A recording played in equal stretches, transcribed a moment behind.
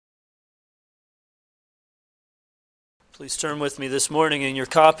Please turn with me this morning in your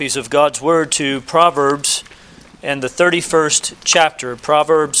copies of God's Word to Proverbs and the 31st chapter,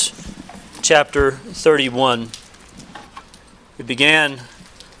 Proverbs chapter 31. We began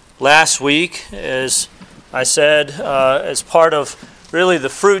last week, as I said, as part of really the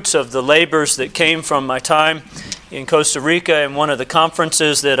fruits of the labors that came from my time in Costa Rica and one of the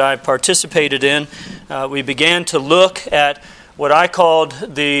conferences that I participated in. We began to look at what I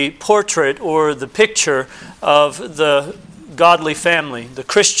called the portrait or the picture of the godly family, the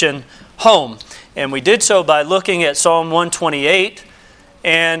Christian home. And we did so by looking at Psalm 128,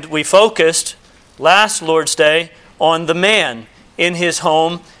 and we focused last Lord's Day on the man in his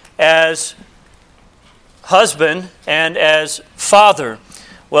home as husband and as father.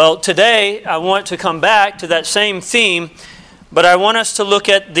 Well, today I want to come back to that same theme, but I want us to look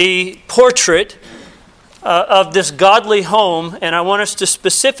at the portrait of this godly home, and I want us to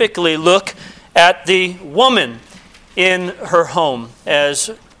specifically look at the woman in her home as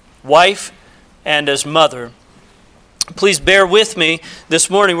wife and as mother. Please bear with me this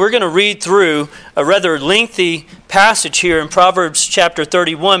morning. We're going to read through a rather lengthy passage here in Proverbs chapter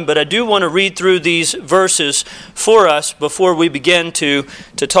 31, but I do want to read through these verses for us before we begin to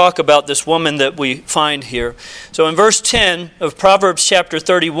talk about this woman that we find here. So in verse 10 of Proverbs chapter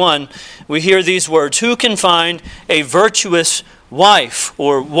 31, we hear these words, "Who can find a virtuous wife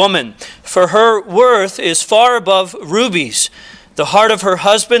or woman? For her worth is far above rubies. The heart of her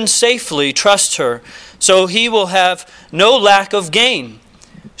husband safely trusts her, so he will have no lack of gain.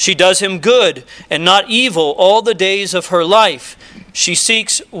 She does him good and not evil all the days of her life. She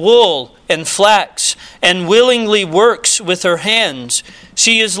seeks wool and flax and willingly works with her hands.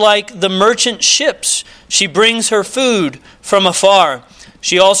 She is like the merchant ships. She brings her food from afar.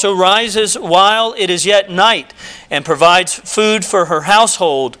 She also rises while it is yet night and provides food for her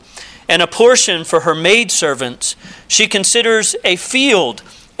household and a portion for her maidservants. She considers a field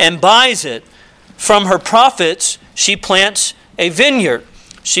and buys it. From her profits she plants a vineyard.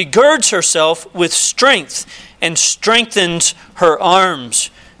 She girds herself with strength and strengthens her arms.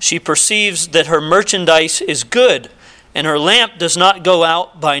 She perceives that her merchandise is good, and her lamp does not go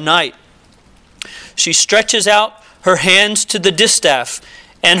out by night. She stretches out her hands to the distaff,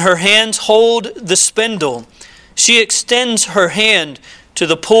 and her hands hold the spindle. She extends her hand to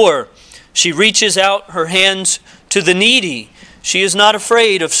the poor. She reaches out her hands to the needy. She is not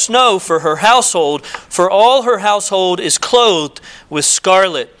afraid of snow for her household, for all her household is clothed with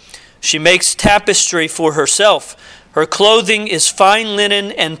scarlet. She makes tapestry for herself. Her clothing is fine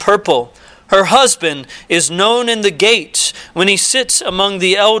linen and purple. Her husband is known in the gates when he sits among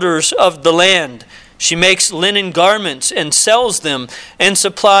the elders of the land. She makes linen garments and sells them and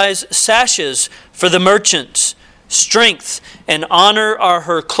supplies sashes for the merchants. Strength and honor are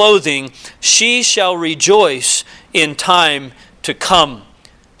her clothing. She shall rejoice in time to come.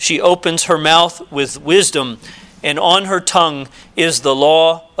 She opens her mouth with wisdom, and on her tongue is the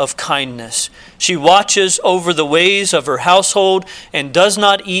law of kindness. She watches over the ways of her household and does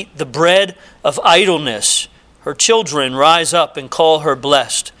not eat the bread of idleness. Her children rise up and call her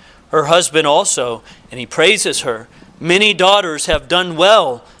blessed. Her husband also, and he praises her. Many daughters have done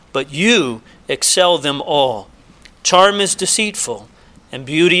well, but you excel them all. Charm is deceitful, and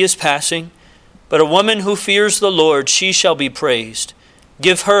beauty is passing, but a woman who fears the Lord, she shall be praised.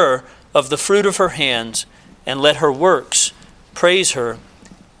 Give her of the fruit of her hands, and let her works praise her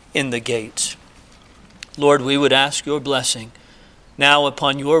in the gates." Lord, we would ask your blessing now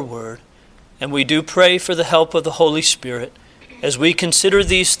upon your word, and we do pray for the help of the Holy Spirit as we consider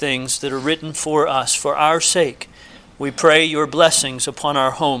these things that are written for us, for our sake. We pray your blessings upon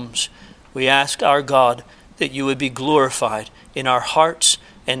our homes. We ask our God that you would be glorified in our hearts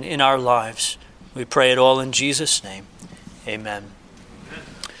and in our lives. We pray it all in Jesus' name. Amen.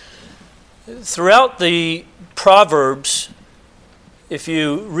 Throughout the Proverbs, if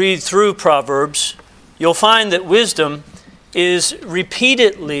you read through Proverbs, you'll find that wisdom is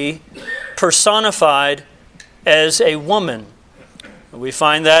repeatedly personified as a woman. We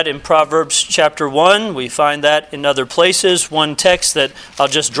find that in Proverbs chapter 1. We find that in other places. One text that I'll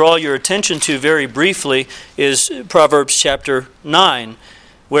just draw your attention to very briefly is Proverbs chapter 9,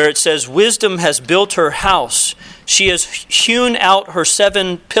 where it says, "Wisdom has built her house. She has hewn out her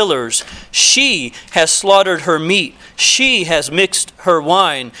 7 pillars. She has slaughtered her meat. She has mixed her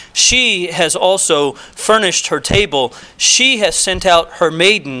wine. She has also furnished her table. She has sent out her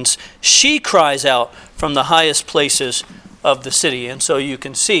maidens. She cries out from the highest places of the city." And so you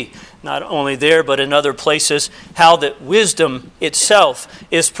can see, not only there, but in other places, how that wisdom itself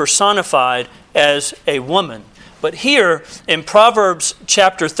is personified as a woman. But here in Proverbs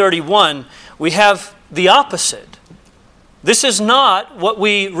chapter 31, we have the opposite. This is not what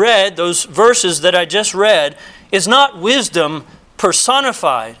we read, those verses that I just read, is not wisdom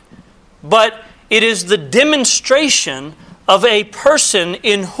personified, but it is the demonstration of a person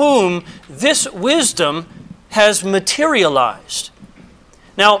in whom this wisdom has materialized.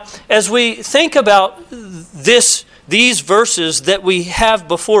 Now, as we think about these verses that we have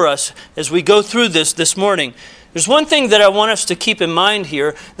before us as we go through this morning, there's one thing that I want us to keep in mind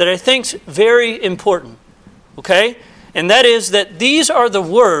here that I think is very important, okay? And that is that these are the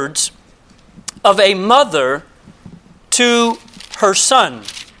words of a mother to her son.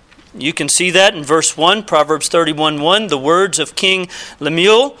 You can see that in verse 1, Proverbs 31:1, the words of King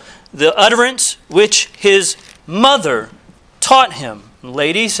Lemuel, the utterance which his mother taught him.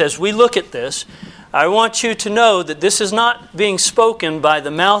 Ladies, as we look at this, I want you to know that this is not being spoken by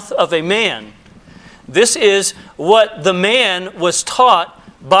the mouth of a man. This is what the man was taught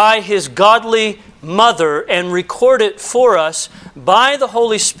by his godly mother and recorded for us by the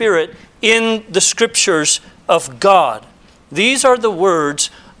Holy Spirit in the Scriptures of God. These are the words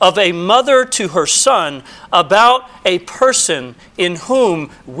of a mother to her son about a person in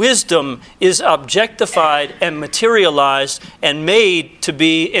whom wisdom is objectified and materialized and made to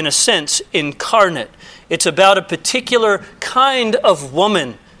be, in a sense, incarnate. It's about a particular kind of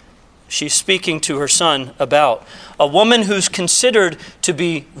woman she's speaking to her son about. A woman who's considered to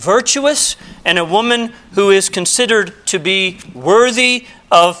be virtuous and a woman who is considered to be worthy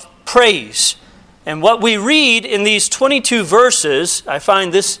of praise. And what we read in these 22 verses, I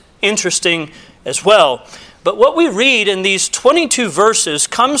find this interesting as well. But what we read in these 22 verses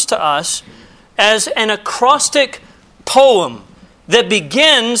comes to us as an acrostic poem that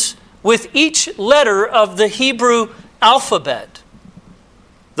begins with each letter of the Hebrew alphabet.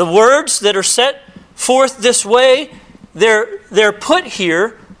 The words that are set forth this way, they're put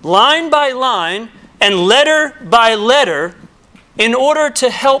here line by line and letter by letter in order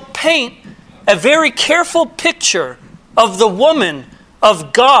to help paint a very careful picture of the woman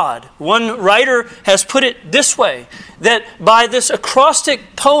of God. One writer has put it this way, that by this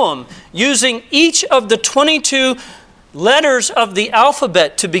acrostic poem, using each of the 22 letters of the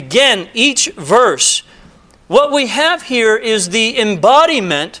alphabet to begin each verse, what we have here is the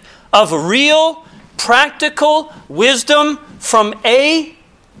embodiment of real, practical wisdom from A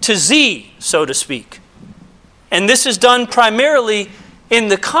to Z, so to speak. And this is done primarily in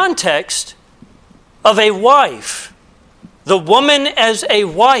the context of a wife, the woman as a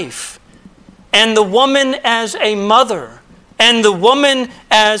wife, and the woman as a mother, and the woman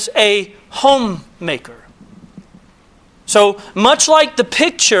as a homemaker. So much like the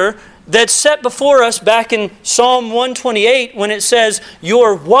picture that's set before us back in Psalm 128 when it says,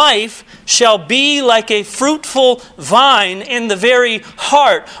 "Your wife shall be like a fruitful vine in the very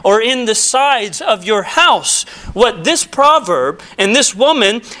heart or in the sides of your house." What this proverb and this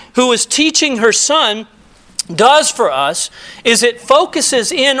woman who is teaching her son does for us is it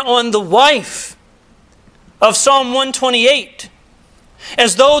focuses in on the wife of Psalm 128,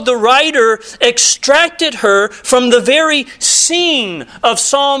 as though the writer extracted her from the very scene of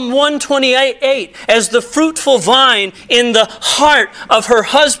Psalm 128 as the fruitful vine in the heart of her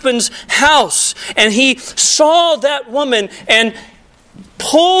husband's house. And he saw that woman and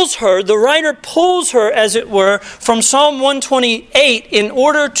pulls her, the writer pulls her, as it were, from Psalm 128 in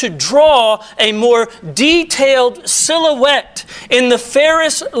order to draw a more detailed silhouette in the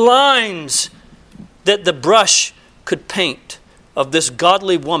fairest lines that the brush could paint of this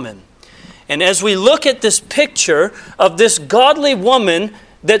godly woman. And as we look at this picture of this godly woman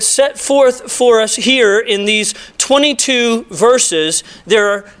that's set forth for us here in these 22 verses,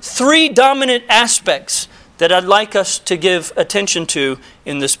 there are three dominant aspects that I'd like us to give attention to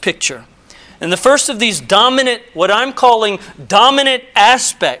in this picture. And the first of these dominant, what I'm calling dominant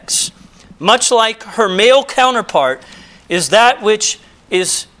aspects, much like her male counterpart, is that which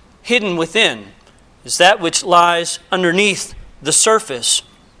is hidden within, is that which lies underneath the surface.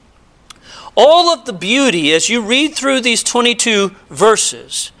 All of the beauty, as you read through these 22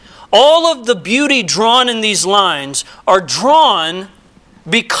 verses, all of the beauty drawn in these lines are drawn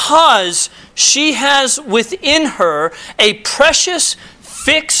because she has within her a precious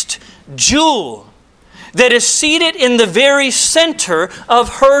fixed jewel that is seated in the very center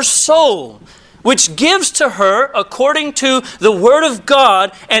of her soul, which gives to her, according to the Word of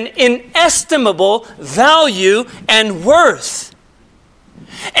God, an inestimable value and worth.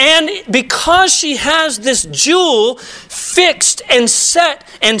 And because she has this jewel fixed and set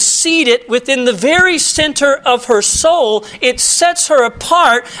and seated within the very center of her soul, it sets her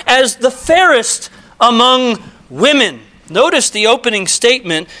apart as the fairest among women. Notice the opening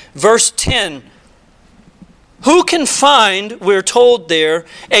statement, verse 10. Who can find, we're told there,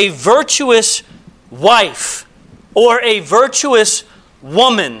 a virtuous wife or a virtuous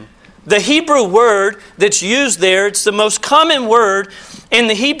woman? The Hebrew word that's used there, it's the most common word in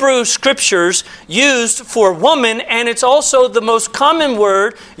the Hebrew Scriptures used for woman, and it's also the most common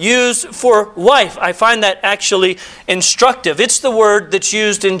word used for wife. I find that actually instructive. It's the word that's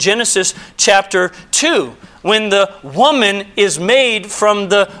used in Genesis chapter 2, when the woman is made from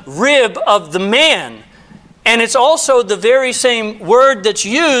the rib of the man. And it's also the very same word that's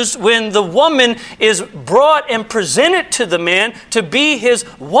used when the woman is brought and presented to the man to be his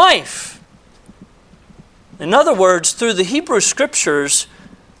wife. In other words, through the Hebrew Scriptures,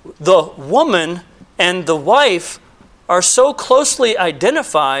 the woman and the wife are so closely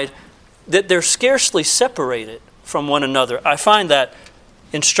identified that they're scarcely separated from one another. I find that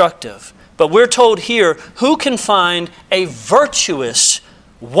instructive. But we're told here, who can find a virtuous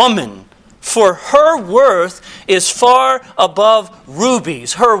woman? For her worth is far above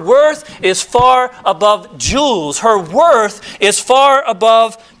rubies. Her worth is far above jewels. Her worth is far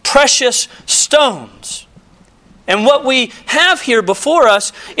above precious stones. And what we have here before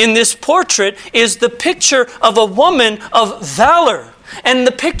us in this portrait is the picture of a woman of valor and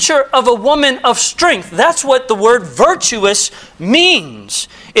the picture of a woman of strength. That's what the word virtuous means.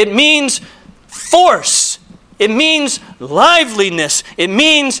 It means force. It means liveliness. It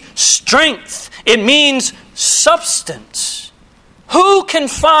means strength. It means substance. Who can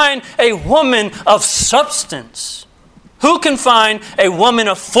find a woman of substance? Who can find a woman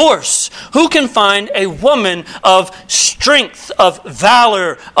of force? Who can find a woman of strength, of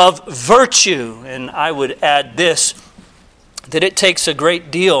valor, of virtue? And I would add this, that it takes a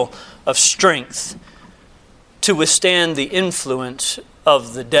great deal of strength to withstand the influence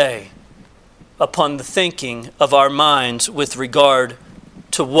of the day upon the thinking of our minds with regard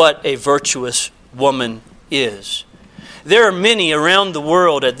to what a virtuous woman is. There are many around the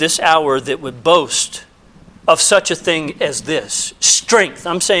world at this hour that would boast of such a thing as this. Strength.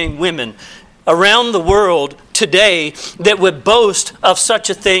 I'm saying women around the world today that would boast of such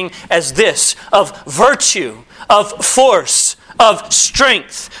a thing as this, of virtue, of force, of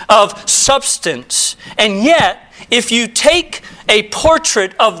strength, of substance. And yet, if you take a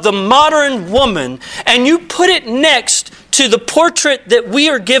portrait of the modern woman and you put it next to the portrait that we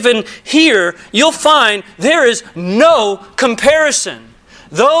are given here, you'll find there is no comparison.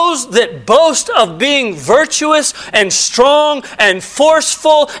 Those that boast of being virtuous and strong and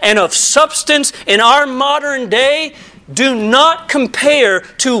forceful and of substance in our modern day do not compare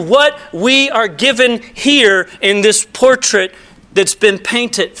to what we are given here in this portrait that's been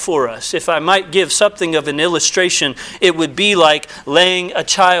painted for us. If I might give something of an illustration, it would be like laying a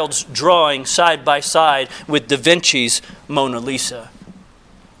child's drawing side by side with Da Vinci's Mona Lisa.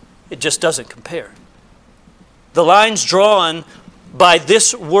 It just doesn't compare. The lines drawn by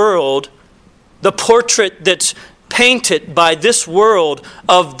this world, the portrait that's painted by this world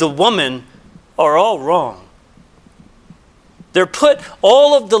of the woman are all wrong. They're put,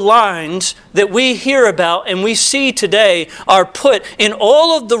 all of the lines that we hear about and we see today are put in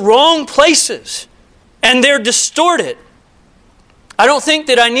all of the wrong places, and they're distorted. I don't think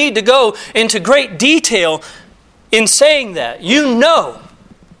that I need to go into great detail in saying that. You know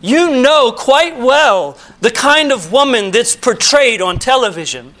quite well the kind of woman that's portrayed on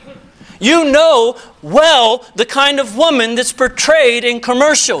television. You know well the kind of woman that's portrayed in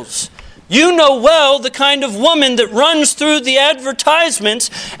commercials. You know well the kind of woman that runs through the advertisements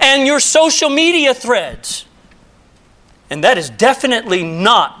and your social media threads. And that is definitely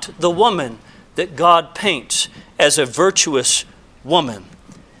not the woman that God paints as a virtuous woman.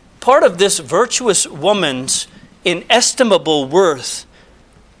 Part of this virtuous woman's inestimable worth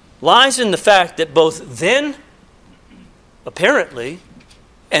lies in the fact that both then, apparently,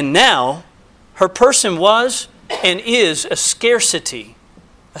 and now, her person was and is a scarcity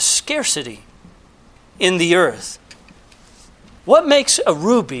in the earth. What makes a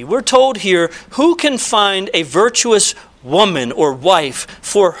ruby? We're told here, who can find a virtuous woman or wife,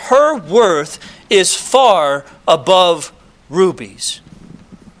 for her worth is far above rubies.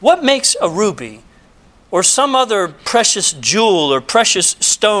 What makes a ruby or some other precious jewel or precious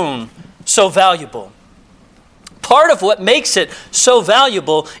stone so valuable? Part of what makes it so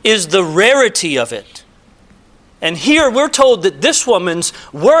valuable is the rarity of it. And here we're told that this woman's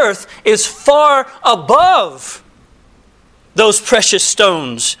worth is far above those precious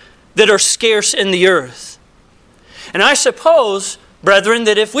stones that are scarce in the earth. And I suppose, brethren,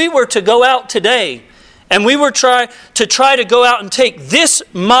 that if we were to go out today and we were try to go out and take this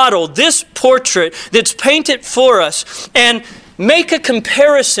model, this portrait that's painted for us, and make a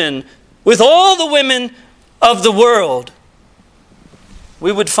comparison with all the women of the world,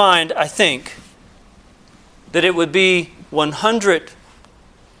 we would find, I think, that it would be 100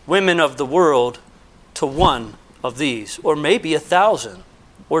 women of the world to one of these, or maybe 1,000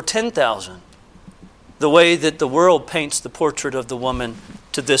 or 10,000. The way that the world paints the portrait of the woman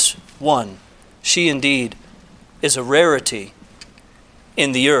to this one. She indeed is a rarity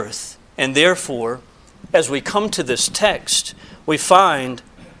in the earth. And therefore, as we come to this text, we find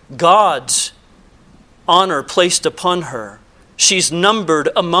God's honor placed upon her. She's numbered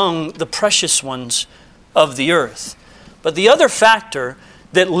among the precious ones of the earth. But the other factor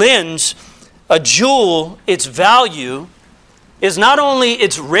that lends a jewel its value is not only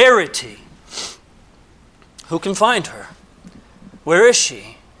its rarity. Who can find her? Where is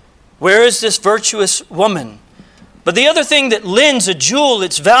she? Where is this virtuous woman? But the other thing that lends a jewel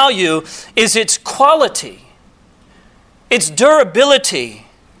its value is its quality, its durability,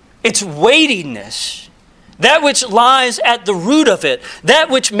 its weightiness, that which lies at the root of it, that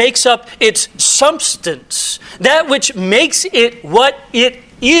which makes up its substance, that which makes it what it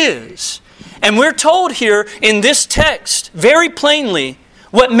is. And we're told here in this text very plainly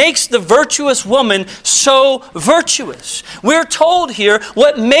what makes the virtuous woman so virtuous. We're told here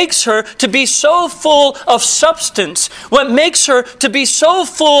what makes her to be so full of substance, what makes her to be so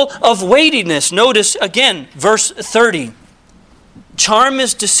full of weightiness. Notice again, verse 30. Charm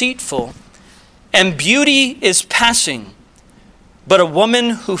is deceitful, and beauty is passing, but a woman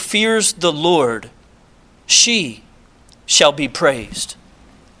who fears the Lord, she shall be praised.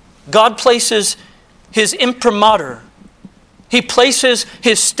 God places His imprimatur. He places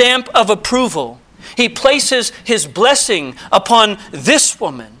His stamp of approval. He places His blessing upon this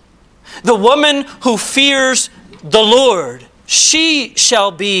woman. The woman who fears the Lord, she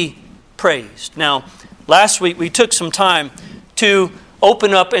shall be praised. Now, last week we took some time to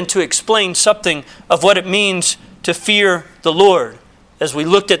open up and to explain something of what it means to fear the Lord, as we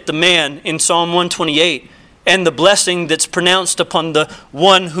looked at the man in Psalm 128 and the blessing that's pronounced upon the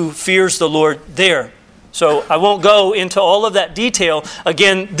one who fears the Lord there. So I won't go into all of that detail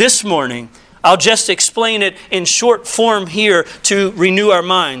again this morning. I'll just explain it in short form here to renew our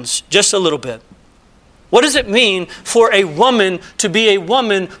minds just a little bit. What does it mean for a woman to be a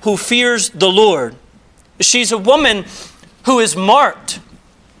woman who fears the Lord? She's a woman who is marked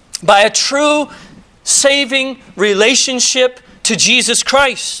by a true saving relationship to Jesus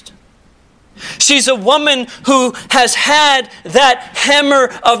Christ. She's a woman who has had that hammer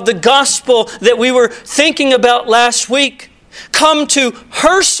of the gospel that we were thinking about last week come to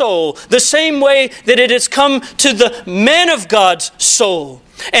her soul the same way that it has come to the man of God's soul.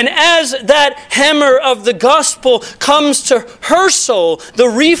 And as that hammer of the gospel comes to her soul, the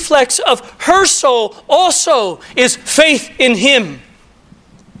reflex of her soul also is faith in Him.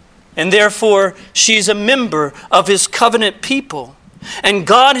 And therefore, she's a member of His covenant people. And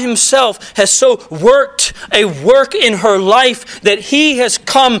God Himself has so worked a work in her life that He has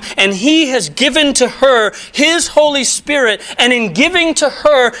come and He has given to her His Holy Spirit. And in giving to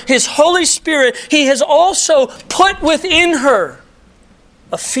her His Holy Spirit, He has also put within her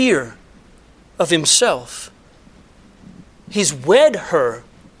a fear of Himself. He's wed her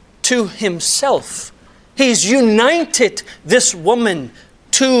to Himself. He's united this woman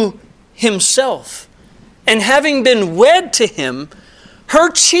to Himself. And having been wed to Him, her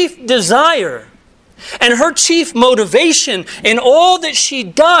chief desire and her chief motivation in all that she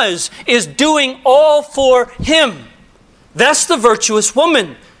does is doing all for Him. That's the virtuous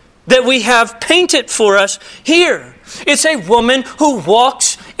woman that we have painted for us here. It's a woman who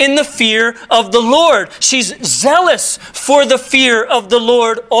walks in the fear of the Lord. She's zealous for the fear of the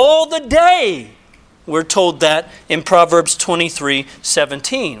Lord all the day. We're told that in Proverbs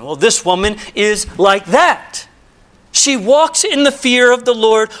 23:17. Well, this woman is like that. She walks in the fear of the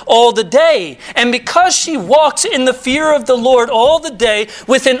Lord all the day. And because she walks in the fear of the Lord all the day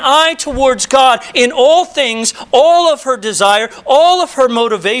with an eye towards God in all things, all of her desire, all of her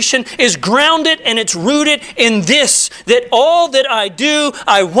motivation is grounded and it's rooted in this, that all that I do,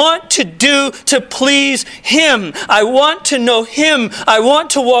 I want to do to please Him. I want to know Him. I want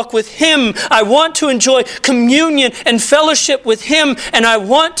to walk with Him. I want to enjoy communion and fellowship with Him. And I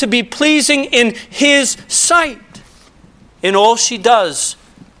want to be pleasing in His sight. In all she does,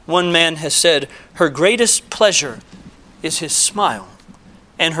 one man has said, her greatest pleasure is His smile,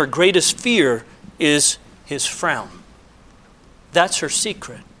 and her greatest fear is His frown. That's her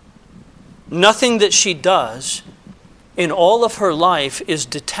secret. Nothing that she does in all of her life is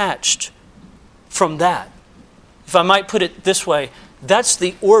detached from that. If I might put it this way, that's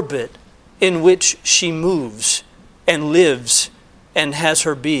the orbit in which she moves and lives and has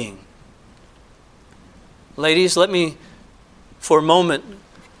her being. Ladies, let me for a moment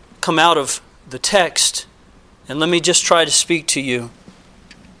come out of the text and let me just try to speak to you.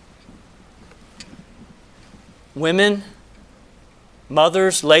 Women,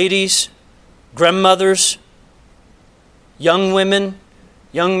 mothers, ladies, grandmothers, young women,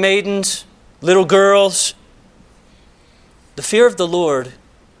 young maidens, little girls, the fear of the Lord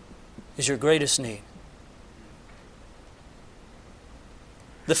is your greatest need.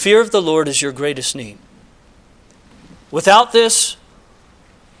 The fear of the Lord is your greatest need. Without this,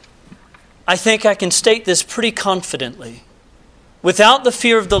 I think I can state this pretty confidently. Without the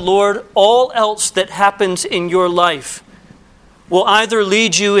fear of the Lord, all else that happens in your life will either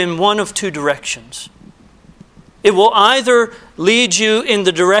lead you in one of two directions. It will either lead you in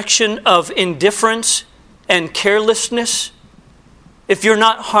the direction of indifference and carelessness. If you're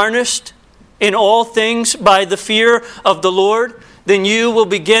not harnessed in all things by the fear of the Lord, then you will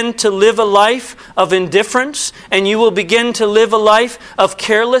begin to live a life of indifference, and you will begin to live a life of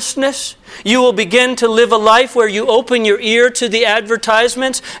carelessness. You will begin to live a life where you open your ear to the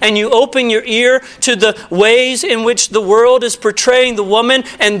advertisements, and you open your ear to the ways in which the world is portraying the woman,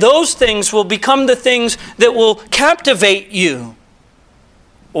 and those things will become the things that will captivate you.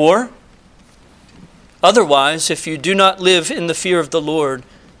 Or, otherwise, if you do not live in the fear of the Lord,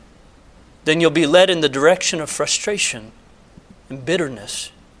 then you'll be led in the direction of frustration and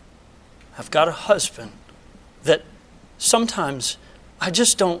bitterness. I've got a husband that sometimes I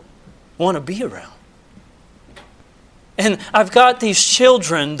just don't want to be around. And I've got these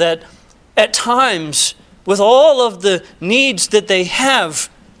children that at times, with all of the needs that they have,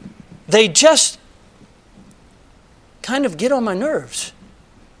 they just kind of get on my nerves.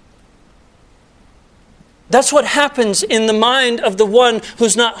 That's what happens in the mind of the one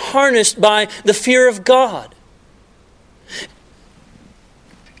who's not harnessed by the fear of God.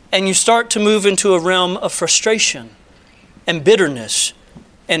 And you start to move into a realm of frustration and bitterness,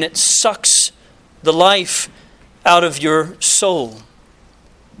 and it sucks the life out of your soul.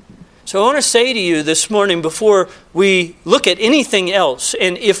 So I want to say to you this morning, before we look at anything else,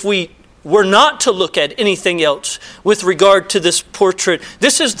 and if we were not to look at anything else with regard to this portrait,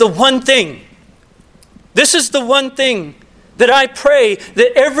 this is the one thing. This is the one thing that I pray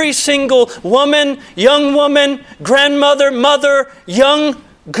that every single woman, young woman, grandmother, mother, young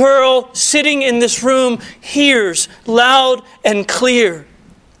girl sitting in this room hears loud and clear.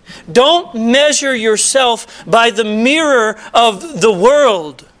 Don't measure yourself by the mirror of the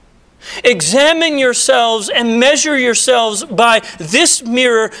world. Examine yourselves and measure yourselves by this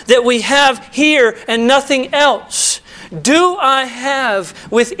mirror that we have here and nothing else. Do I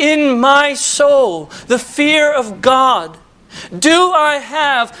have within my soul the fear of God? Do I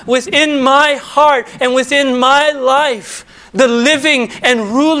have within my heart and within my life the living and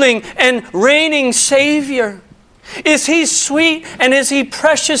ruling and reigning Savior? Is He sweet and is He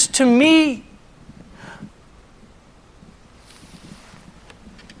precious to me?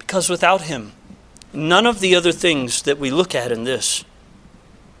 Because without Him, none of the other things that we look at in this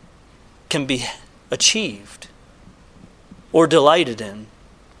can be achieved or delighted in.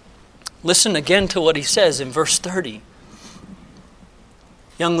 Listen again to what he says in verse 30.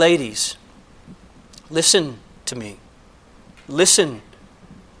 Young ladies, listen to me. Listen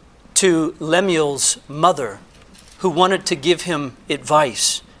to Lemuel's mother, who wanted to give him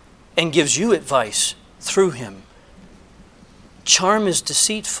advice and gives you advice through him. Charm is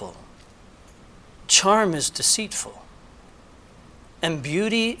deceitful. Charm is deceitful. And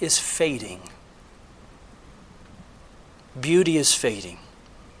beauty is fading. Beauty is fading.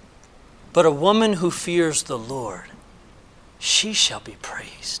 But a woman who fears the Lord, she shall be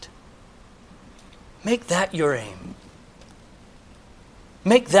praised. Make that your aim.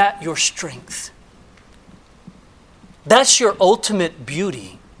 Make that your strength. That's your ultimate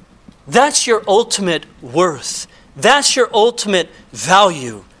beauty. That's your ultimate worth. That's your ultimate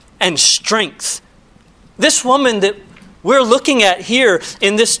value and strength. This woman that we're looking at here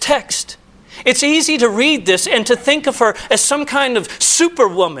in this text, it's easy to read this and to think of her as some kind of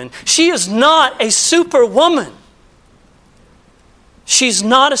superwoman. She is not a superwoman. She's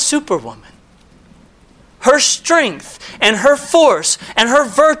not a superwoman. Her strength and her force and her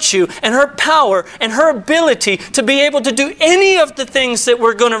virtue and her power and her ability to be able to do any of the things that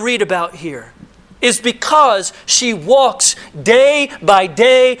we're going to read about here is because she walks day by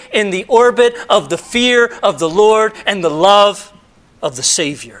day in the orbit of the fear of the Lord and the love of the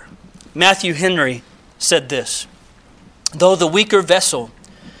Savior. Matthew Henry said this: "Though the weaker vessel,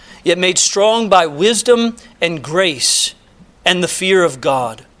 yet made strong by wisdom and grace and the fear of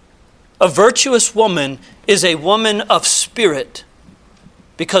God. A virtuous woman is a woman of spirit,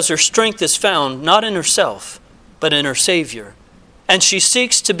 because her strength is found not in herself, but in her Savior. And she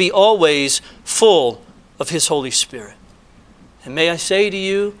seeks to be always full of His Holy Spirit. And may I say to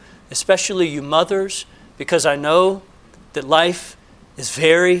you, especially you mothers, because I know that life is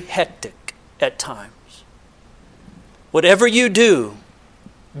very hectic at times. Whatever you do,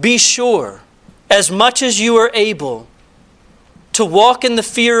 be sure, as much as you are able, to walk in the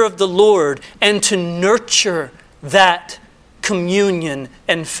fear of the Lord and to nurture that communion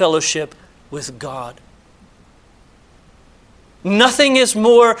and fellowship with God. Nothing is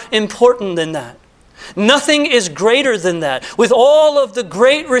more important than that. Nothing is greater than that. With all of the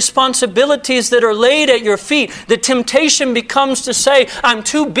great responsibilities that are laid at your feet, the temptation becomes to say, I'm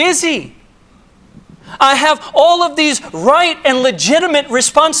too busy. I have all of these right and legitimate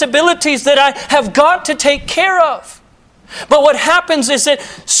responsibilities that I have got to take care of. But what happens is that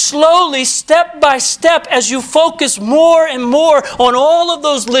slowly, step by step, as you focus more and more on all of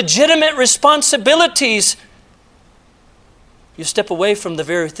those legitimate responsibilities, you step away from the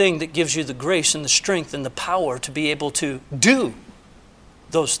very thing that gives you the grace and the strength and the power to be able to do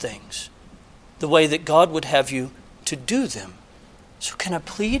those things the way that God would have you to do them. So can I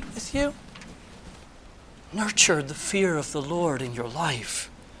plead with you? Nurture the fear of the Lord in your life.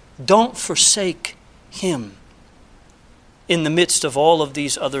 Don't forsake Him in the midst of all of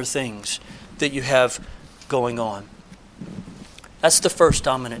these other things that you have going on. That's the first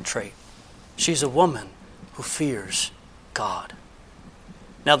dominant trait. She's a woman who fears God.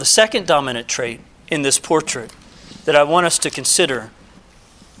 Now, the second dominant trait in this portrait that I want us to consider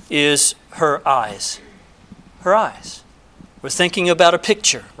is her eyes. Her eyes. We're thinking about a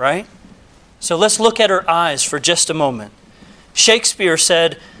picture, right? So let's look at her eyes for just a moment. Shakespeare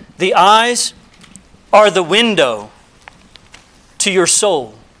said, "The eyes are the window to your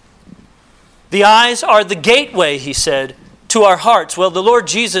soul." The eyes are the gateway, he said, to our hearts. Well, the Lord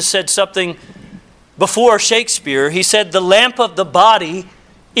Jesus said something before Shakespeare. He said, "The lamp of the body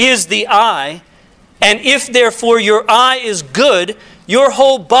is the eye, and if therefore your eye is good, your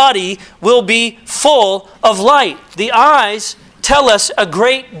whole body will be full of light." The eyes tell us a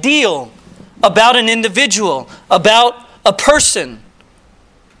great deal about an individual, about a person.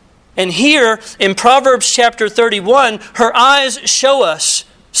 And here in Proverbs chapter 31, her eyes show us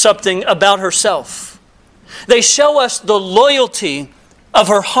something about herself. They show us the loyalty of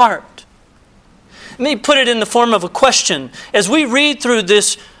her heart. Let me put it in the form of a question. As we read through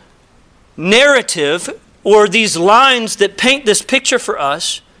this narrative, or these lines that paint this picture for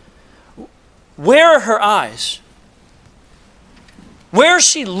us, where are her eyes? Where is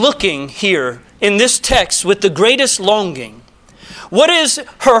she looking here in this text with the greatest longing? What is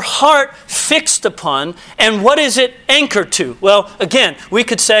her heart fixed upon, and what is it anchored to? Well, again, we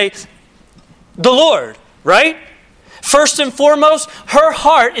could say the Lord, right? First and foremost, her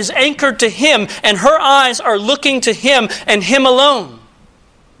heart is anchored to Him, and her eyes are looking to Him and Him alone.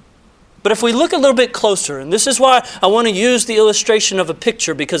 But if we look a little bit closer, and this is why I want to use the illustration of a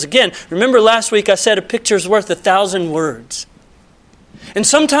picture, because again, remember last week I said a picture is worth 1,000 words. And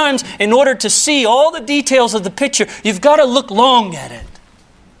sometimes, in order to see all the details of the picture, you've got to look long at it.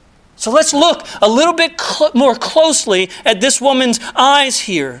 So let's look a little bit more closely at this woman's eyes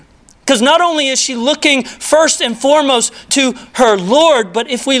here. Because not only is she looking first and foremost to her Lord, but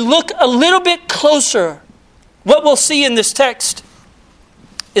if we look a little bit closer, what we'll see in this text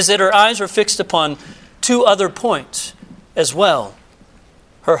is that her eyes are fixed upon two other points as well: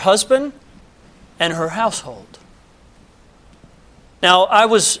 her husband and her household. Now,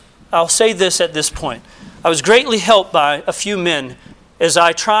 I'll say this at this point. I was greatly helped by a few men as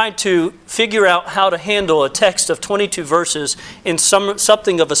I tried to figure out how to handle a text of 22 verses in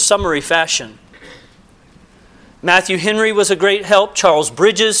something of a summary fashion. Matthew Henry was a great help. Charles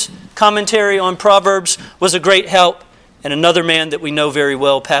Bridges' commentary on Proverbs was a great help. And another man that we know very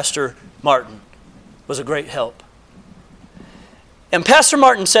well, Pastor Martin, was a great help. And Pastor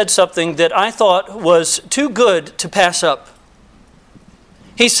Martin said something that I thought was too good to pass up.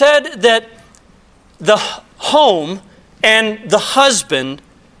 He said that the home and the husband,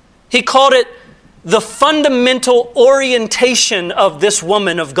 he called it the fundamental orientation of this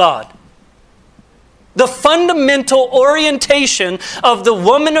woman of God. The fundamental orientation of the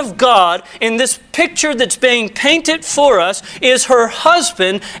woman of God in this picture that's being painted for us is her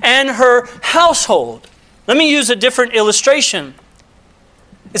husband and her household. Let me use a different illustration.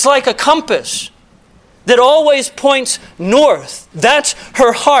 It's like a compass that always points north. That's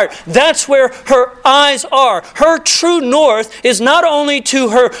her heart. That's where her eyes are. Her true north is not only to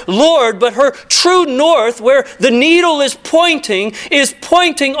her Lord, but her true north, where the needle is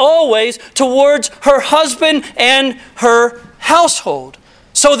pointing always towards her husband and her household.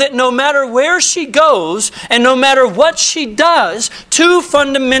 So that no matter where she goes and no matter what she does, two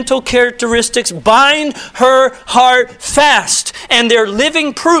fundamental characteristics bind her heart fast, and they're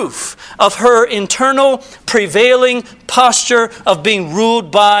living proof of her internal prevailing posture of being ruled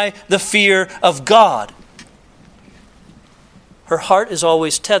by the fear of God. Her heart is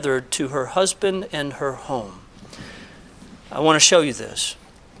always tethered to her husband and her home. I want to show you this.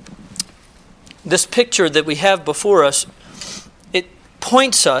 This picture that we have before us,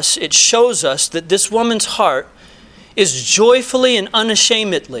 it shows us that this woman's heart is joyfully and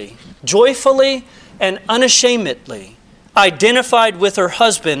unashamedly identified with her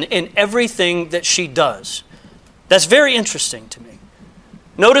husband in everything that she does. That's very interesting to me.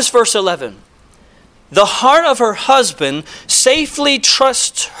 Notice verse 11. The heart of her husband safely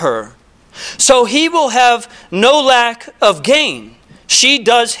trusts her, so he will have no lack of gain. She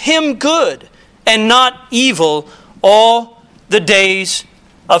does him good and not evil all the days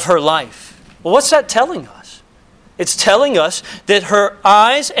of her life. Well, what's that telling us? It's telling us that her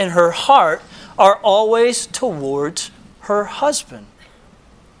eyes and her heart are always towards her husband.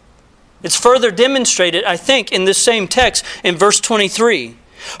 It's further demonstrated, I think, in this same text in verse 23.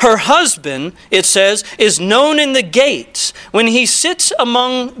 Her husband, it says, is known in the gates when he sits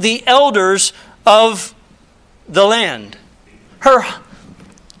among the elders of the land.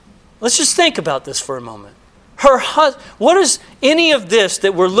 Let's just think about this for a moment. What does any of this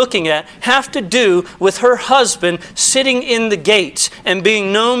that we're looking at have to do with her husband sitting in the gates and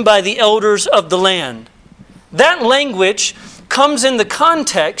being known by the elders of the land? That language comes in the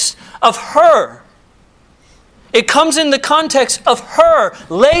context of her. It comes in the context of her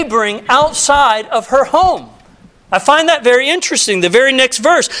laboring outside of her home. I find that very interesting. The very next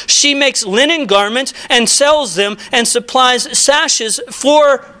verse, she makes linen garments and sells them and supplies sashes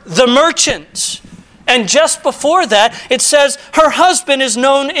for the merchants. And just before that, it says her husband is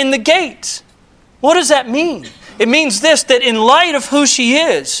known in the gates. What does that mean? It means this, that in light of who she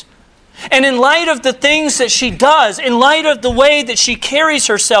is, and in light of the things that she does, in light of the way that she carries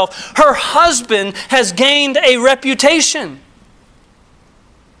herself, her husband has gained a reputation.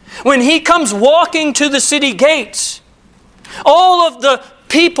 When he comes walking to the city gates, all of the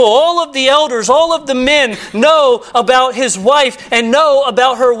people, all of the elders, all of the men know about his wife and know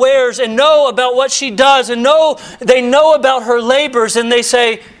about her wares and know about what she does and they know about her labors, and they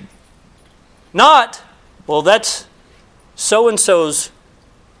say, well, that's so-and-so's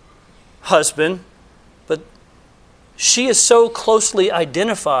husband, but she is so closely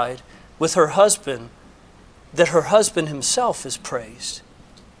identified with her husband that her husband himself is praised.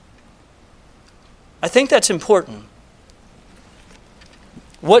 I think that's important.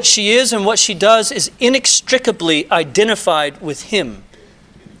 What she is and what she does is inextricably identified with him.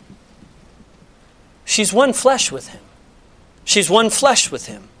 She's one flesh with him. She's one flesh with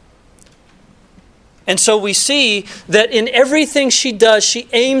him. And so we see that in everything she does, she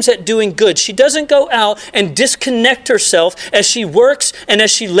aims at doing good. She doesn't go out and disconnect herself as she works and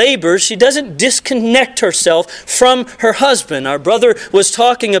as she labors. She doesn't disconnect herself from her husband. Our brother was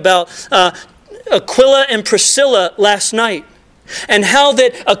talking about Aquila and Priscilla last night. And how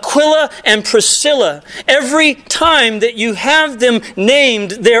that Aquila and Priscilla, every time that you have them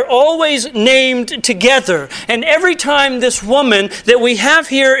named, they're always named together. And every time this woman that we have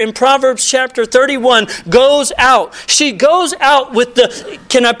here in Proverbs chapter 31 goes out, she goes out with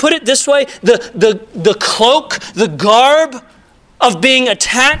can I put it this way, the cloak, the garb of being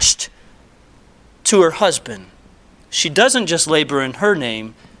attached to her husband. She doesn't just labor in her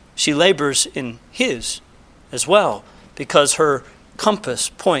name, she labors in his as well. Because her compass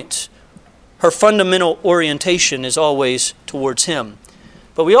points, her fundamental orientation is always towards him.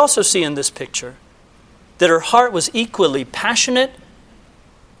 But we also see in this picture that her heart was equally passionate,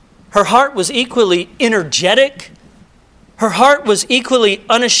 her heart was equally energetic, her heart was equally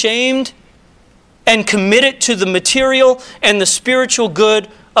unashamed and committed to the material and the spiritual good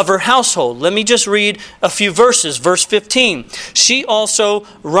of her household. Let me just read a few verses. Verse 15. She also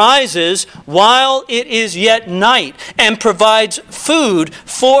rises while it is yet night and provides food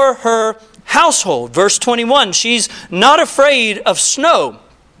for her household. Verse 21. She's not afraid of snow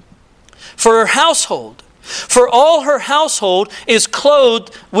for her household, for all her household is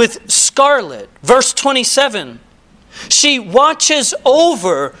clothed with scarlet. Verse 27. She watches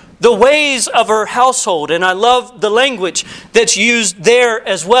over the ways of her household. And I love the language that's used there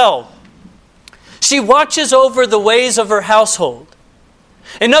as well. She watches over the ways of her household.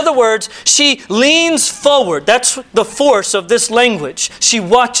 In other words, she leans forward. That's the force of this language. She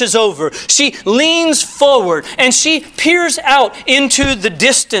watches over. She leans forward and she peers out into the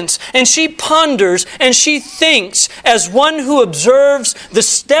distance and she ponders and she thinks as one who observes the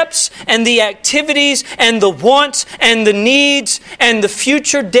steps and the activities and the wants and the needs and the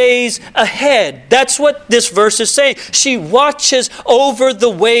future days ahead. That's what this verse is saying. She watches over the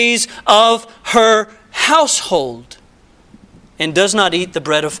ways of her household and does not eat the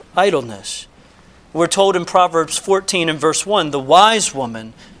bread of idleness. We're told in Proverbs 14 and verse 1, the wise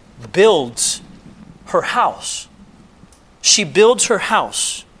woman builds her house. She builds her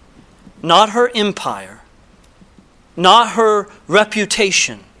house, not her empire, not her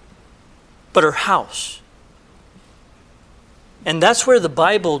reputation, but her house. And that's where the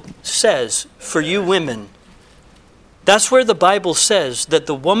Bible says, for you women, that's where the Bible says that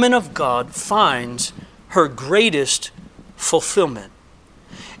the woman of God finds her greatest fulfillment.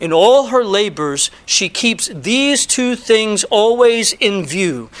 In all her labors, she keeps these two things always in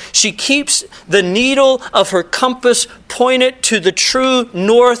view. She keeps the needle of her compass pointed to the true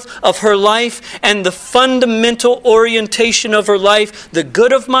north of her life and the fundamental orientation of her life, the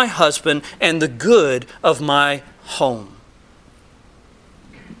good of my husband and the good of my home.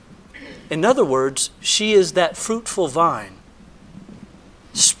 In other words, she is that fruitful vine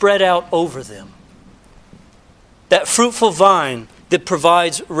spread out over them. That fruitful vine that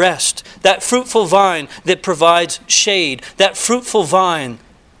provides rest. That fruitful vine that provides shade. That fruitful vine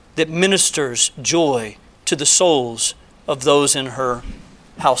that ministers joy to the souls of those in her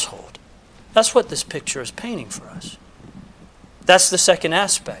household. That's what this picture is painting for us. That's the second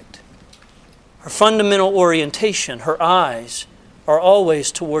aspect. Her fundamental orientation, her eyes are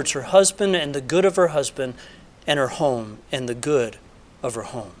always towards her husband and the good of her husband and her home and the good of her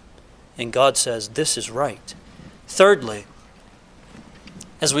home. And God says, this is right. Thirdly,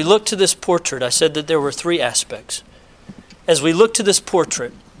 as we look to this portrait, I said that there were three aspects. As we look to this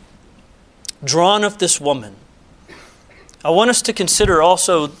portrait, drawn of this woman, I want us to consider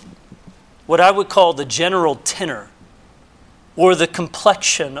also what I would call the general tenor or the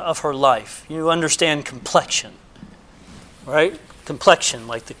complexion of her life. You understand complexion, right? Complexion,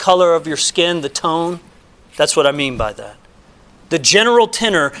 like the color of your skin, the tone. That's what I mean by that. The general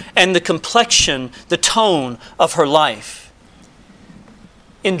tenor and the complexion, the tone of her life.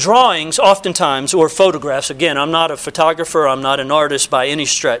 In drawings, oftentimes, or photographs, again, I'm not a photographer, I'm not an artist by any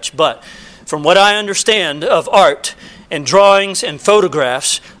stretch, but from what I understand of art and drawings and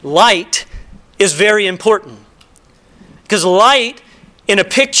photographs, light is very important. Because light in a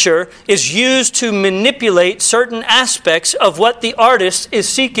picture is used to manipulate certain aspects of what the artist is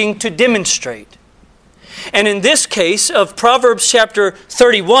seeking to demonstrate. And in this case of Proverbs chapter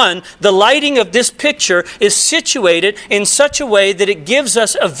 31, the lighting of this picture is situated in such a way that it gives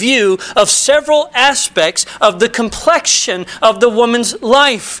us a view of several aspects of the complexion of the woman's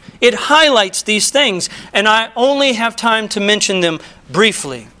life. It highlights these things, and I only have time to mention them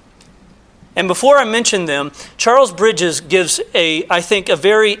briefly. And before I mention them, Charles Bridges gives I think, a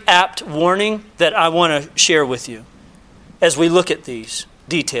very apt warning that I want to share with you as we look at these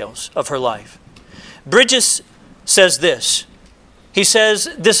details of her life. Bridges says this. He says,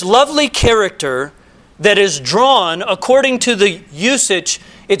 this lovely character that is drawn according to the usage,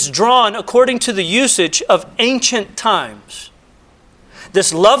 it's drawn according to the usage of ancient times.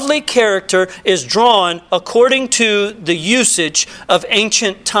 This lovely character is drawn according to the usage of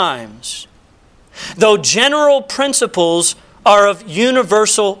ancient times. Though general principles are of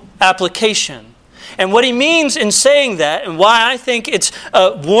universal application. And what he means in saying that, and why I think it's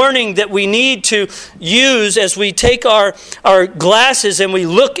a warning that we need to use as we take our glasses and we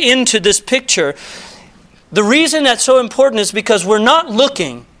look into this picture, the reason that's so important is because we're not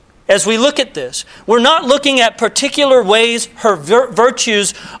looking, as we look at this, we're not looking at particular ways her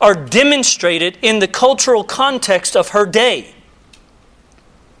virtues are demonstrated in the cultural context of her day.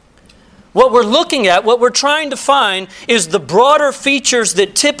 What we're looking at, what we're trying to find, is the broader features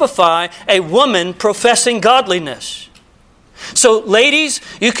that typify a woman professing godliness. So, ladies,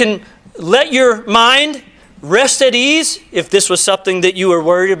 you can let your mind rest at ease if this was something that you were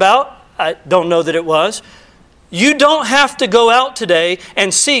worried about. I don't know that it was. You don't have to go out today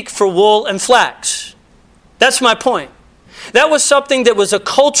and seek for wool and flax. That's my point. That was something that was a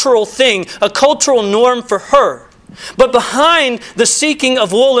cultural thing, a cultural norm for her. But behind the seeking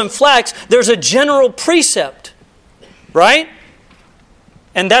of wool and flax, there's a general precept, right?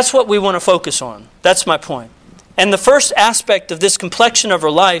 And that's what we want to focus on. That's my point. And the first aspect of this complexion of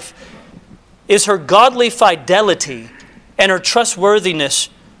her life is her godly fidelity and her trustworthiness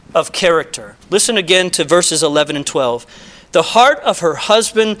of character. Listen again to verses 11 and 12. The heart of her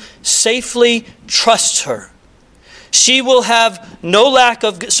husband safely trusts her. He will have no lack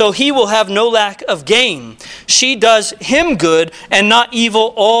of gain. She does him good and not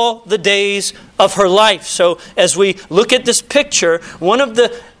evil all the days of her life. So as we look at this picture, one of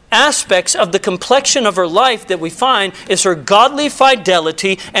the aspects of the complexion of her life that we find is her godly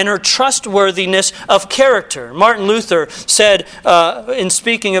fidelity and her trustworthiness of character. Martin Luther said, in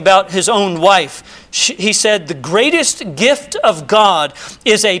speaking about his own wife, he said, "The greatest gift of God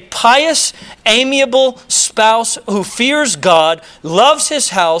is a pious, amiable spouse who fears God, loves his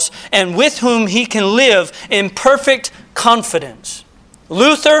house, and with whom he can live in perfect confidence."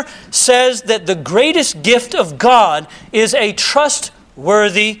 Luther says that the greatest gift of God is a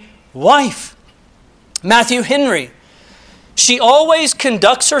trustworthy wife. Matthew Henry, "She always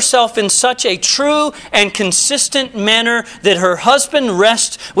conducts herself in such a true and consistent manner that her husband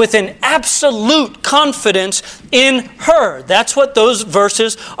rests with an absolute confidence in her." That's what those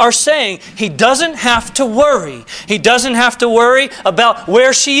verses are saying. He doesn't have to worry. He doesn't have to worry about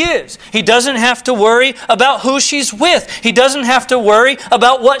where she is. He doesn't have to worry about who she's with. He doesn't have to worry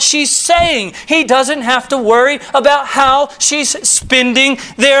about what she's saying. He doesn't have to worry about how she's spending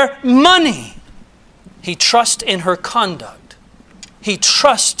their money. He trusts in her conduct. He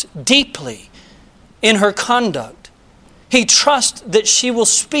trusts deeply in her conduct. He trusts that she will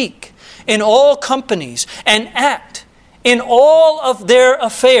speak in all companies and act in all of their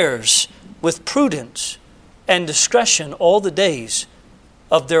affairs with prudence and discretion all the days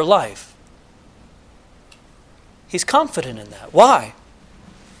of their life. He's confident in that. Why?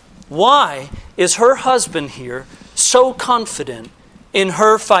 Why is her husband here so confident in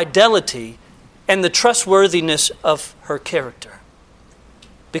her fidelity and the trustworthiness of her character?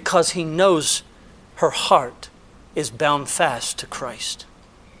 Because he knows her heart is bound fast to Christ.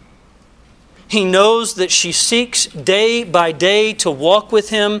 He knows that she seeks day by day to walk with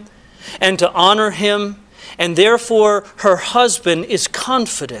him and to honor him, and therefore her husband is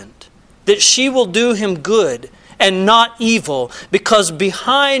confident that she will do him good and not evil, because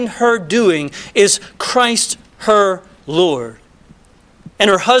behind her doing is Christ her Lord. And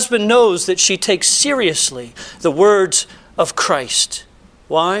her husband knows that she takes seriously the words of Christ.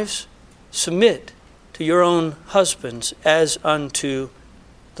 Wives, submit to your own husbands as unto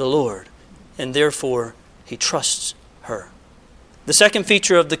the Lord. And therefore, he trusts her. The second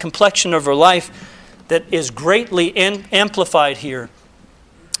feature of the complexion of her life that is greatly amplified here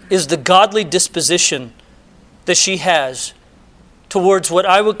is the godly disposition that she has towards what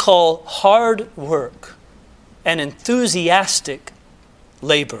I would call hard work and enthusiastic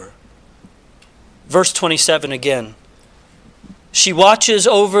labor. Verse 27 again. She watches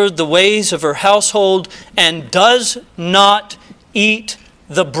over the ways of her household and does not eat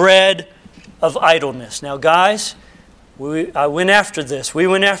the bread of idleness. Now, guys, we went after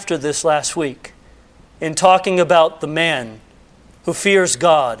this last week in talking about the man who fears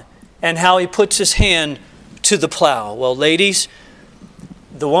God and how he puts his hand to the plow. Well, ladies,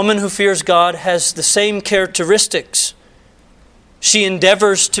 the woman who fears God has the same characteristics. She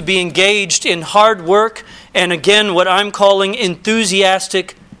endeavors to be engaged in hard work and, again, what I'm calling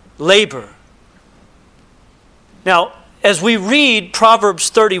enthusiastic labor. Now, as we read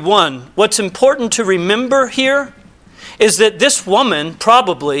Proverbs 31, what's important to remember here is that this woman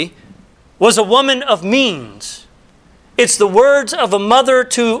probably was a woman of means. It's the words of a mother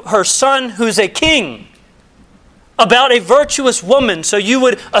to her son who's a king about a virtuous woman. So you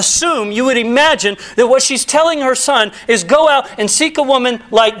would assume, you would imagine that what she's telling her son is go out and seek a woman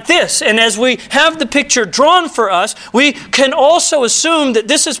like this. And as we have the picture drawn for us, we can also assume that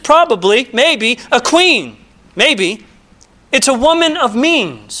this is probably, maybe, a queen. Maybe. It's a woman of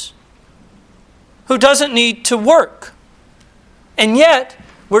means who doesn't need to work. And yet,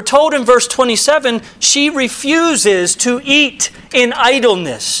 we're told in verse 27, she refuses to eat in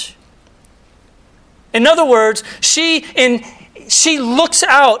idleness. In other words, she looks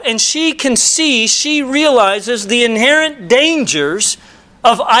out and she realizes the inherent dangers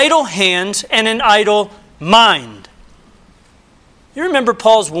of idle hands and an idle mind. You remember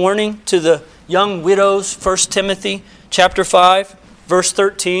Paul's warning to the young widows, 1 Timothy chapter 5, verse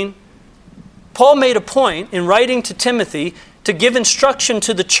 13? Paul made a point in writing to Timothy to give instruction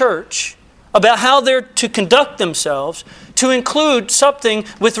to the church about how they're to conduct themselves, to include something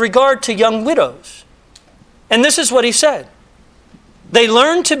with regard to young widows. And this is what he said. They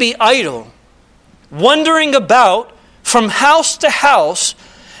learn to be idle, wandering about from house to house,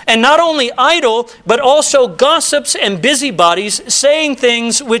 and not only idle, but also gossips and busybodies, saying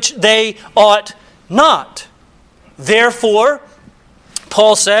things which they ought not. Therefore,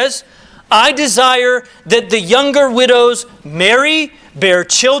 Paul says, I desire that the younger widows marry, bear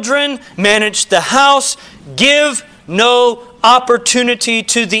children, manage the house, give no opportunity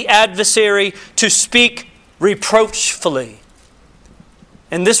to the adversary to speak reproachfully.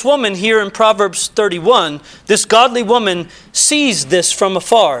 And this woman here in Proverbs 31, this godly woman sees this from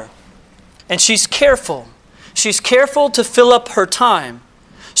afar. And she's careful. She's careful to fill up her time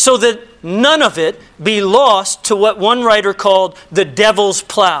so that none of it be lost to what one writer called the devil's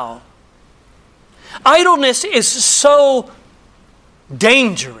plow. Idleness is so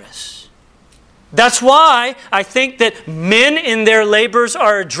dangerous. That's why I think that men in their labors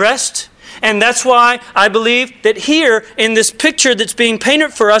are addressed. And that's why I believe that here in this picture that's being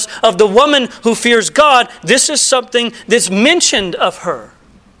painted for us of the woman who fears God, this is something that's mentioned of her.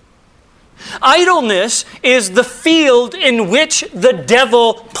 Idleness is the field in which the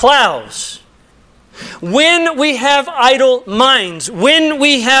devil plows. When we have idle minds, when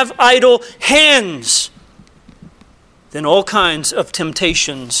we have idle hands, then all kinds of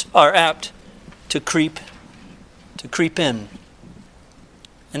temptations are apt to creep in.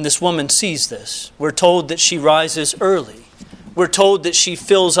 And this woman sees this. We're told that she rises early. We're told that she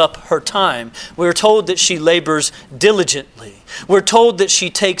fills up her time. We're told that she labors diligently. We're told that she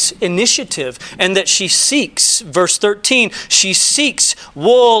takes initiative and that she seeks. Verse 13, she seeks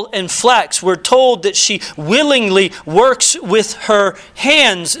wool and flax. We're told that she willingly works with her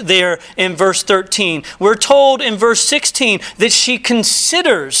hands there in verse 13. We're told in verse 16 that she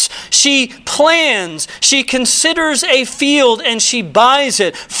considers, she plans, she considers a field and she buys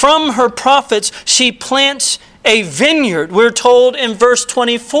it. From her profits, she plants a vineyard. We're told in verse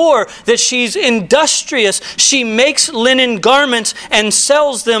 24 that she's industrious. She makes linen garments and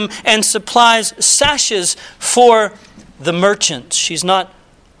sells them and supplies sashes for the merchants. She's not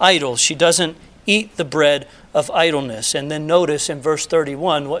idle. She doesn't eat the bread of idleness. And then notice in verse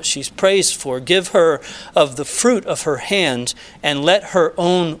 31 what she's praised for. Give her of the fruit of her hands and let her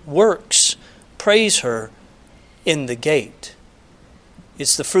own works praise her in the gate.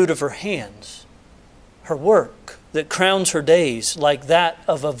 It's the fruit of her hands, her work, that crowns her days like that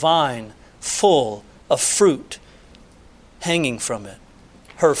of a vine full of fruit hanging from it.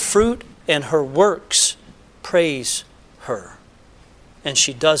 Her fruit and her works praise her. And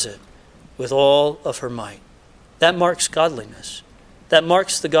she does it with all of her might. That marks godliness. That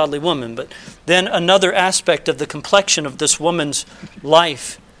marks the godly woman. But then another aspect of the complexion of this woman's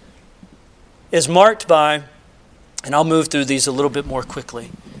life is marked by, and I'll move through these a little bit more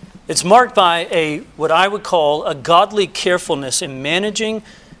quickly. It's marked by what I would call a godly carefulness in managing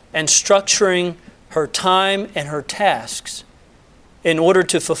and structuring her time and her tasks in order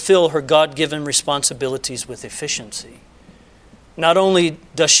to fulfill her God-given responsibilities with efficiency. Not only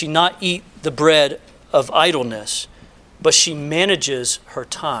does she not eat the bread of idleness, but she manages her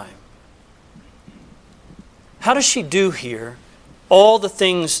time. How does she do here all the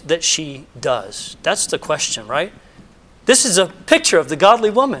things that she does? That's the question, right? This is a picture of the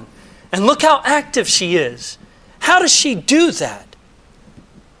godly woman. And look how active she is. How does she do that?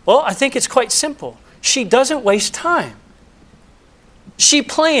 Well, I think it's quite simple. She doesn't waste time. She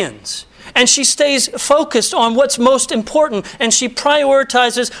plans. And she stays focused on what's most important. And she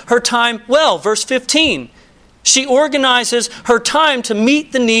prioritizes her time well. Verse 15. She organizes her time to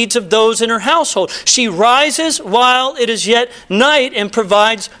meet the needs of those in her household. She rises while it is yet night and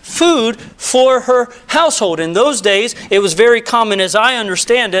provides food for her household. In those days, it was very common, as I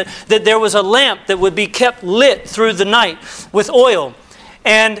understand it, that there was a lamp that would be kept lit through the night with oil.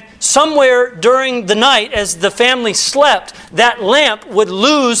 And somewhere during the night, as the family slept, that lamp would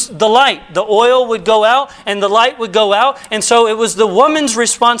lose the light. The oil would go out and the light would go out. And so it was the woman's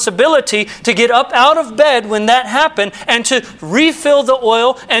responsibility to get up out of bed when that happened and to refill the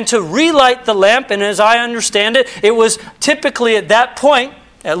oil and to relight the lamp. And as I understand it, it was typically at that point,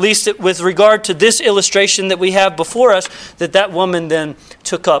 at least with regard to this illustration that we have before us, that woman then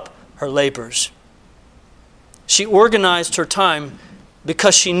took up her labors. She organized her time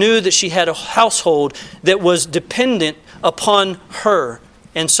because she knew that she had a household that was dependent upon her.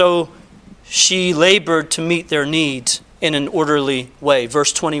 And so she labored to meet their needs in an orderly way.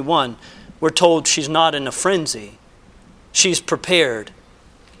 Verse 21, we're told she's not in a frenzy. She's prepared.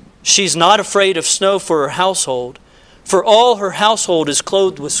 She's not afraid of snow for her household, for all her household is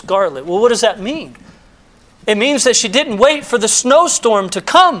clothed with scarlet. Well, what does that mean? It means that she didn't wait for the snowstorm to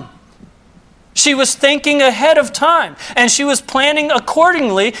come. She was thinking ahead of time, and she was planning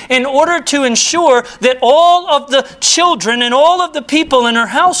accordingly in order to ensure that all of the children and all of the people in her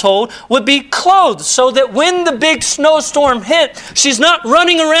household would be clothed, so that when the big snowstorm hit, she's not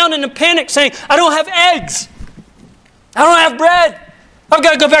running around in a panic saying, I don't have eggs, I don't have bread, I've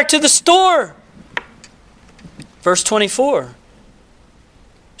got to go back to the store. Verse 24.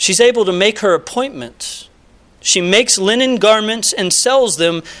 She's able to make her appointments. She makes linen garments and sells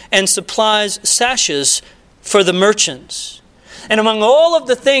them and supplies sashes for the merchants. And among all of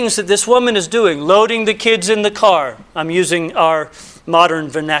the things that this woman is doing, loading the kids in the car, I'm using our modern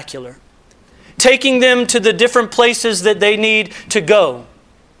vernacular, taking them to the different places that they need to go,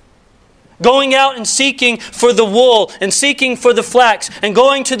 going out and seeking for the wool and seeking for the flax and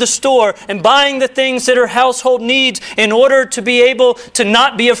going to the store and buying the things that her household needs in order to be able to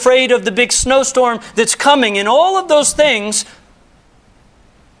not be afraid of the big snowstorm that's coming. And all of those things,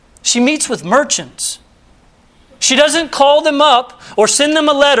 she meets with merchants. She doesn't call them up or send them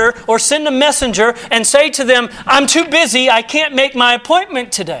a letter or send a messenger and say to them, I'm too busy, I can't make my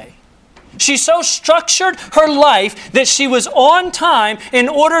appointment today. She so structured her life that she was on time in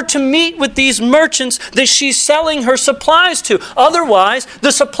order to meet with these merchants that she's selling her supplies to. Otherwise,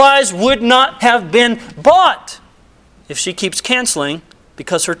 the supplies would not have been bought if she keeps canceling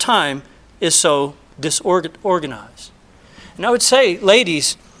because her time is so disorganized. And I would say,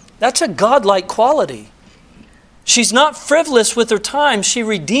 ladies, that's a godlike quality. She's not frivolous with her time. She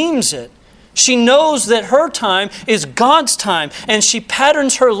redeems it. She knows that her time is God's time, and she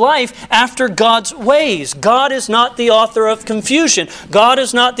patterns her life after God's ways. God is not the author of confusion. God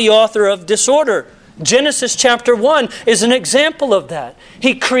is not the author of disorder. Genesis chapter 1 is an example of that.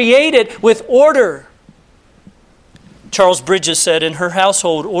 He created with order. Charles Bridges said, in her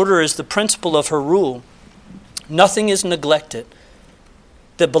household, order is the principle of her rule. Nothing is neglected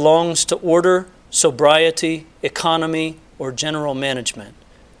that belongs to order, sobriety, economy, or general management.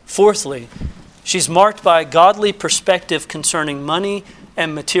 Fourthly, she's marked by a godly perspective concerning money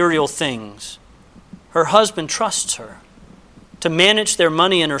and material things. Her husband trusts her to manage their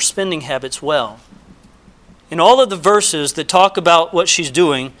money and her spending habits well. In all of the verses that talk about what she's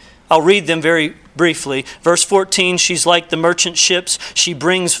doing, I'll read them very briefly. Verse 14, she's like the merchant ships. She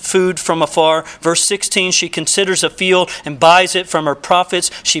brings food from afar. Verse 16, she considers a field and buys it from her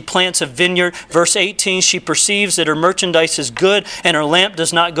profits. She plants a vineyard. Verse 18, she perceives that her merchandise is good and her lamp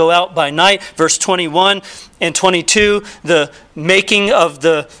does not go out by night. Verse 21 and 22, the making of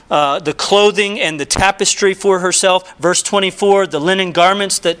the clothing and the tapestry for herself. Verse 24, the linen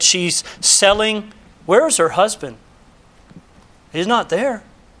garments that she's selling. Where is her husband? He's not there.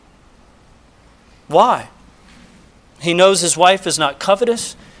 Why? He knows his wife is not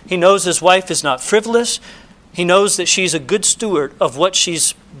covetous. He knows his wife is not frivolous. He knows that she's a good steward of what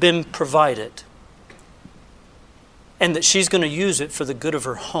she's been provided, and that she's going to use it for the good of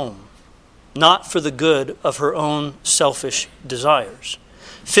her home, not for the good of her own selfish desires.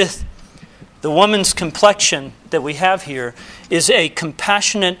 Fifth, the woman's complexion that we have here is a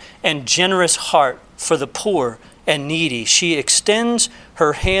compassionate and generous heart for the poor and needy. She extends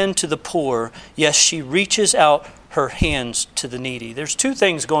her hand to the poor. Yes, she reaches out her hands to the needy. There's two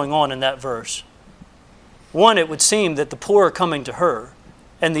things going on in that verse. One, it would seem that the poor are coming to her,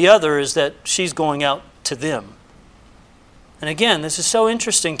 and the other is that she's going out to them. And again, this is so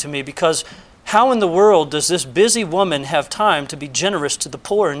interesting to me because how in the world does this busy woman have time to be generous to the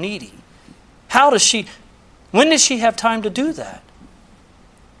poor and needy? When does she have time to do that?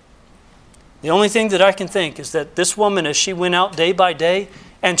 The only thing that I can think is that this woman, as she went out day by day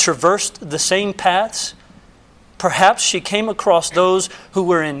and traversed the same paths, perhaps she came across those who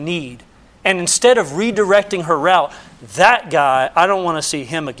were in need. And instead of redirecting her route, that guy, I don't want to see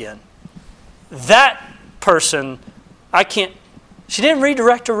him again. That person, she didn't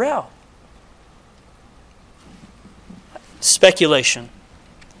redirect her route. Speculation.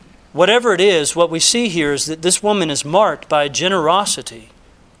 Whatever it is, what we see here is that this woman is marked by generosity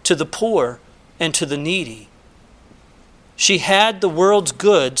to the poor and to the needy. She had the world's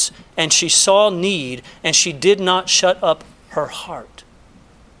goods and she saw need, and she did not shut up her heart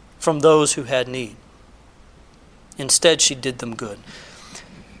from those who had need. Instead, she did them good.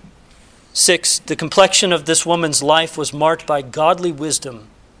 6, the complexion of this woman's life was marked by godly wisdom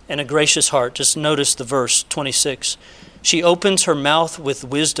and a gracious heart. Just notice the verse 26. She opens her mouth with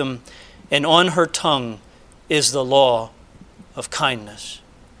wisdom, and on her tongue is the law of kindness.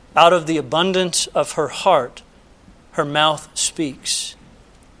 Out of the abundance of her heart, her mouth speaks.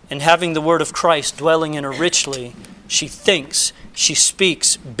 And having the word of Christ dwelling in her richly, she thinks, she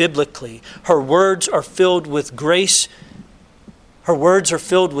speaks biblically. Her words are filled with grace. Her words are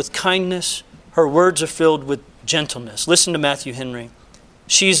filled with kindness. Her words are filled with gentleness. Listen to Matthew Henry.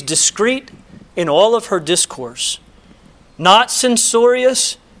 She's discreet in all of her discourse, not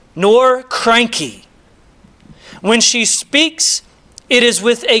censorious nor cranky. When she speaks, it is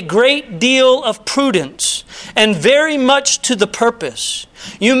with a great deal of prudence, and very much to the purpose.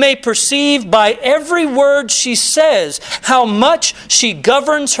 You may perceive by every word she says how much she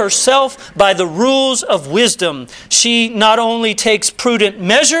governs herself by the rules of wisdom. She not only takes prudent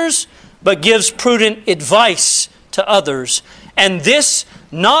measures, but gives prudent advice to others. And this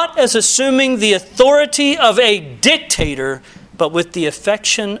not as assuming the authority of a dictator, but with the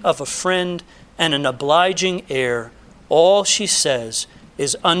affection of a friend and an obliging heir. All she says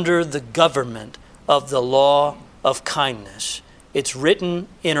is under the government of the law of kindness. It's written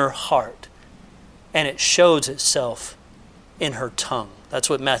in her heart, and it shows itself in her tongue. That's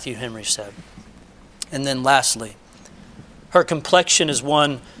what Matthew Henry said. And then lastly, her complexion is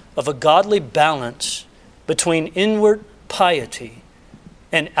one of a godly balance between inward piety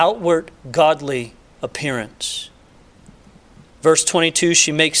and outward godly appearance. Verse 22,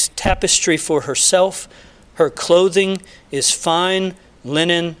 she makes tapestry for herself. Her clothing is fine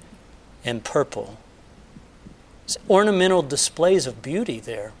linen and purple. It's ornamental displays of beauty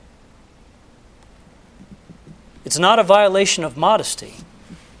there. It's not a violation of modesty.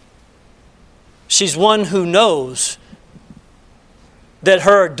 She's one who knows that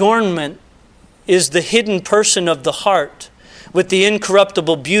her adornment is the hidden person of the heart with the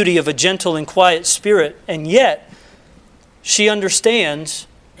incorruptible beauty of a gentle and quiet spirit. And yet, she understands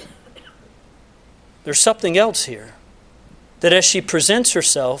there's something else here. That as she presents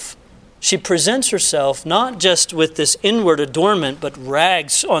herself not just with this inward adornment, but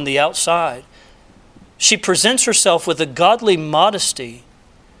rags on the outside. She presents herself with a godly modesty.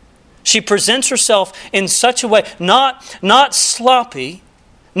 She presents herself in such a way, not sloppy,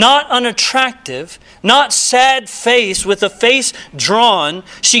 not unattractive, not sad-faced with a face drawn.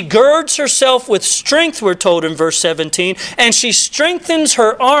 She girds herself with strength, we're told in verse 17, and she strengthens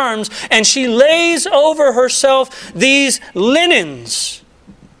her arms, and she lays over herself these linens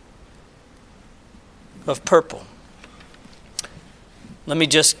of purple. Let me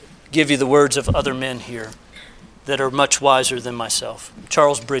just give you the words of other men here that are much wiser than myself.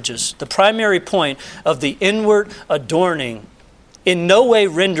 Charles Bridges, the primary point of the inward adorning in no way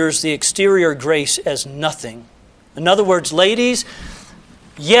renders the exterior grace as nothing. In other words, ladies,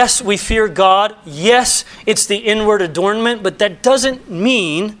 yes, we fear God. Yes, it's the inward adornment, but that doesn't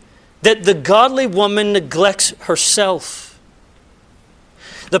mean that the godly woman neglects herself.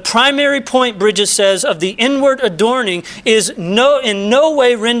 The primary point, Bridges says, of the inward adorning is in no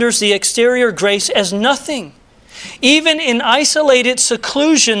way renders the exterior grace as nothing. Even in isolated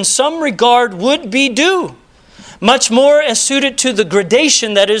seclusion, some regard would be due. Much more as suited to the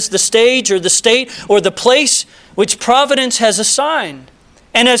gradation, that is, the stage or the state or the place which providence has assigned,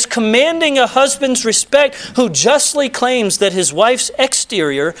 and as commanding a husband's respect who justly claims that his wife's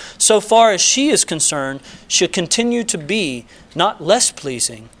exterior, so far as she is concerned, should continue to be not less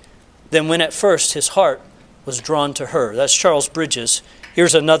pleasing than when at first his heart was drawn to her. That's Charles Bridges.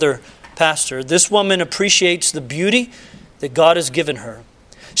 Here's another pastor. This woman appreciates the beauty that God has given her.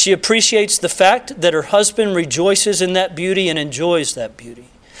 She appreciates the fact that her husband rejoices in that beauty and enjoys that beauty.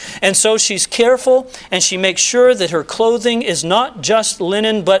 And so she's careful, and she makes sure that her clothing is not just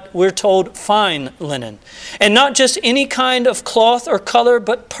linen, but we're told fine linen. And not just any kind of cloth or color,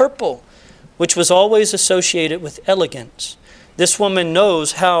 but purple, which was always associated with elegance. This woman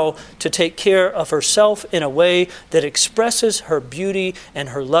knows how to take care of herself in a way that expresses her beauty and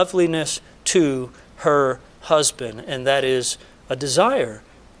her loveliness to her husband. And that is a desire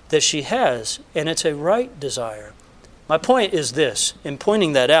that she has, and it's a right desire. My point is this, in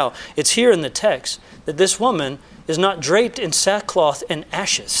pointing that out, it's here in the text that this woman is not draped in sackcloth and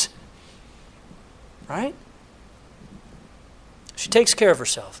ashes. Right? She takes care of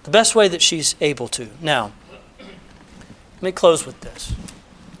herself the best way that she's able to. Now, let me close with this.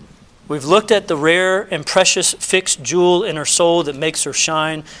 We've looked at the rare and precious fixed jewel in her soul that makes her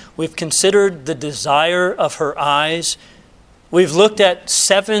shine. We've considered the desire of her eyes. We've looked at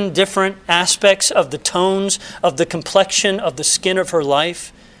 7 different aspects of the tones, of the complexion, of the skin of her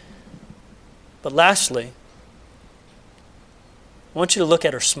life. But lastly, I want you to look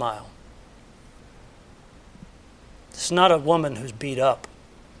at her smile. This is not a woman who's beat up.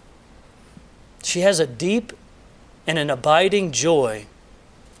 She has a deep and an abiding joy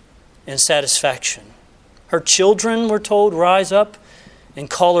and satisfaction. Her children, we're told, rise up and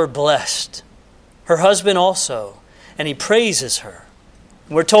call her blessed. Her husband also. And he praises her.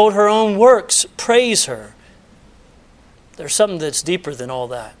 We're told her own works praise her. There's something that's deeper than all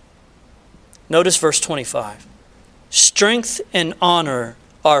that. Notice verse 25. Strength and honor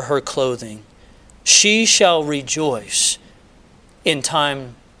are her clothing. She shall rejoice in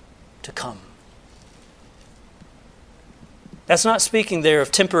time to come. That's not speaking there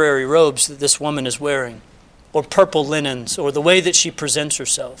of temporary robes that this woman is wearing. or purple linens or the way that she presents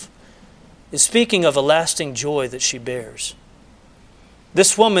herself, is speaking of a lasting joy that she bears.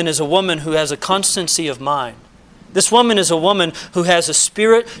 This woman is a woman who has a constancy of mind. This woman is a woman who has a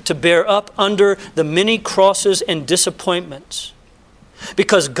spirit to bear up under the many crosses and disappointments,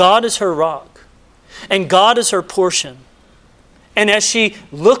 because God is her rock and God is her portion. And as she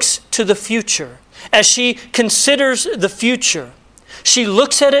looks to the future, as she considers the future, she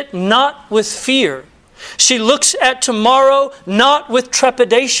looks at it not with fear. She looks at tomorrow not with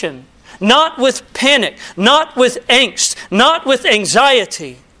trepidation, not with panic, not with angst, not with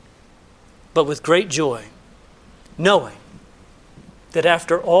anxiety, but with great joy, knowing that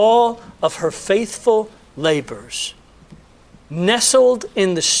after all of her faithful labors, nestled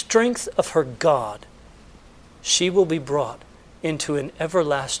in the strength of her God, she will be brought into an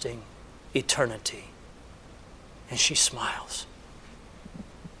everlasting eternity. And she smiles.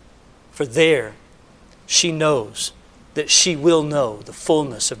 For there she knows that she will know the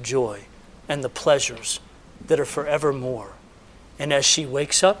fullness of joy and the pleasures that are forevermore. And as she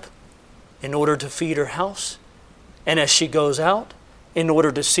wakes up in order to feed her house, and as she goes out in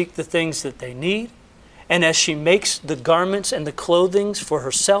order to seek the things that they need, and as she makes the garments and the clothing for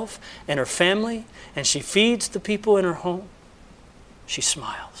herself and her family, and she feeds the people in her home, she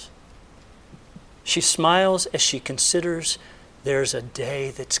smiles. She smiles as she considers there's a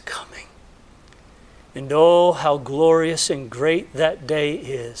day that's coming. And oh, how glorious and great that day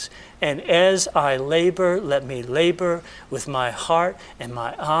is. And as I labor, let me labor with my heart and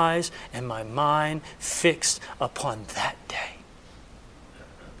my eyes and my mind fixed upon that day.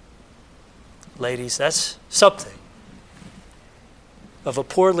 Ladies, that's something of a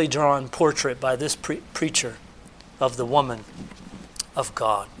poorly drawn portrait by this preacher of the woman of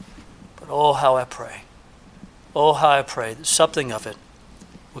God. But oh, how I pray that something of it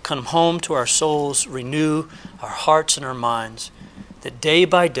will come home to our souls, renew our hearts and our minds, that day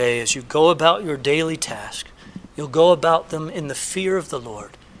by day, as you go about your daily task, you'll go about them in the fear of the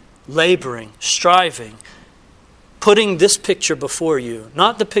Lord, laboring, striving, putting this picture before you,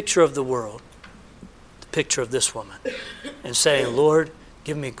 not the picture of the world, the picture of this woman, and saying, Lord,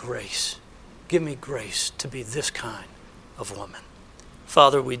 give me grace. Give me grace to be this kind of woman.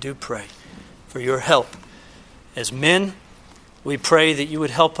 Father, we do pray for your help. As men, we pray that you would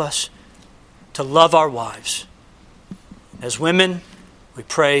help us to love our wives. As women, we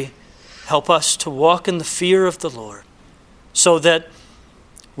pray, help us to walk in the fear of the Lord, so that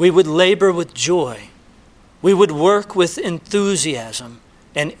we would labor with joy. We would work with enthusiasm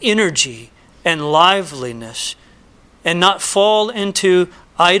and energy and liveliness, and not fall into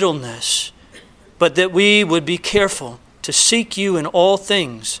idleness, but that we would be careful to seek you in all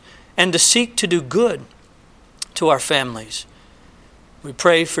things and to seek to do good to our families. We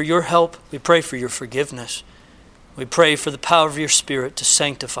pray for your help. We pray for your forgiveness. We pray for the power of your Spirit to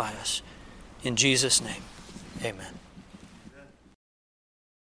sanctify us. In Jesus' name, amen.